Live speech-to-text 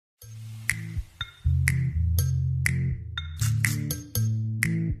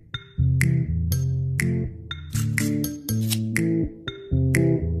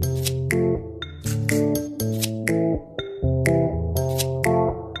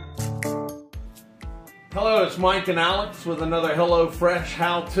it's Mike and Alex with another HelloFresh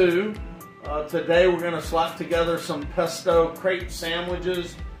how-to. Today we're going to slap together some pesto crepe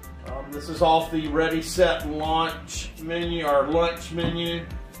sandwiches. This is off the Ready Set Launch menu, or lunch menu,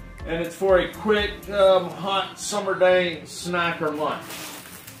 and it's for a quick, hot summer day snack or lunch.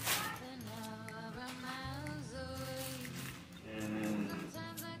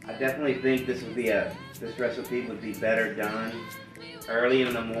 I definitely think this recipe would be better done early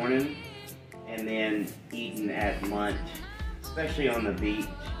in the morning and then eaten at lunch, especially on the beach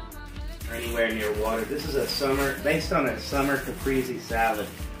or anywhere near water. This is based on a summer Caprese salad,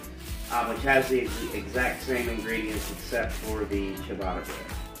 which has the exact same ingredients except for the ciabatta bread.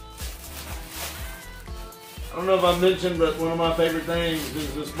 I don't know if I mentioned, but one of my favorite things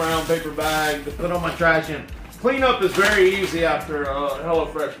is this brown paper bag to put on my trash in. Cleanup is very easy after a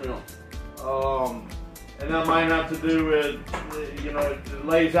HelloFresh meal. And that might have to do with, it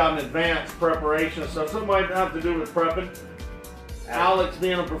lays out in advance preparation and stuff. So it might have to do with prepping. Alex,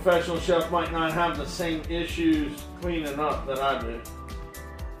 being a professional chef, might not have the same issues cleaning up that I do.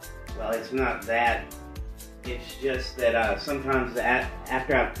 Well, it's not that. It's just that sometimes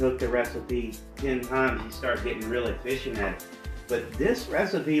after I've cooked the recipe 10 times, you start getting real efficient at it. But this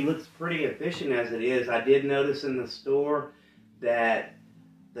recipe looks pretty efficient as it is. I did notice in the store that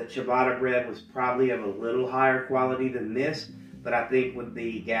the ciabatta bread was probably of a little higher quality than this, but I think with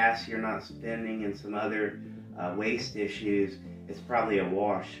the gas you're not spending and some other waste issues, it's probably a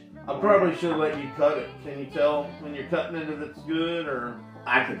wash. I probably should let you cut it. Can you tell when you're cutting it if it's good, or?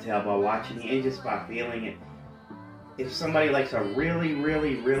 I can tell by watching it and just by feeling it. If somebody likes a really,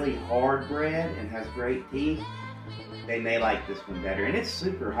 really, really hard bread and has great teeth, they may like this one better. And it's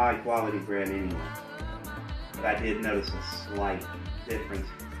super high quality bread anyway. But I did notice a slight difference.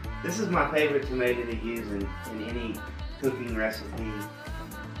 This is my favorite tomato to use in any cooking recipe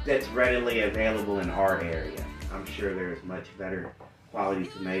that's readily available in our area. I'm sure there's much better quality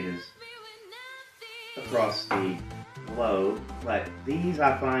tomatoes across the globe, but these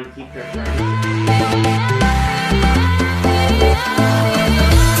I find keep their flavor.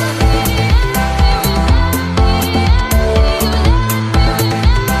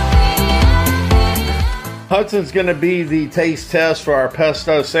 Hudson's going to be the taste test for our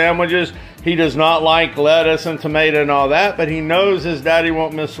pesto sandwiches. He does not like lettuce and tomato and all that, but he knows his daddy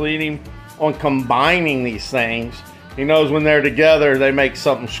won't mislead him on combining these things. He knows when they're together, they make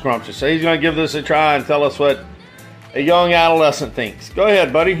something scrumptious. So he's going to give this a try and tell us what a young adolescent thinks. Go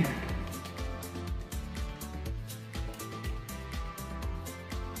ahead, buddy.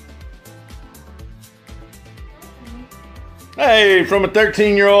 Hey, from a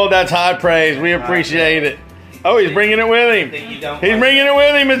 13-year-old, that's high praise. We appreciate it. Oh, he's bringing it with him. He's bringing it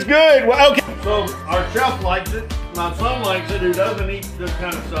with him. It's good. Well, okay. So our chef likes it. My son likes it, who doesn't eat this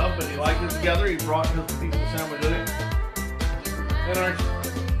kind of stuff, but he likes it together. He brought his piece of sandwich with him.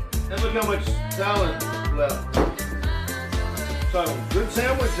 And look how much salad left. So, good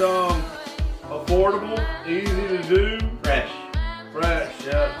sandwich. Affordable, easy to do. Fresh. Fresh,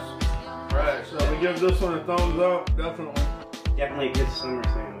 yes. Fresh. So we give this one a thumbs up, definitely. Definitely a good summer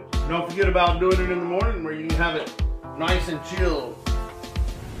sandwich. Don't forget about doing it in the morning where you can have it nice and chilled.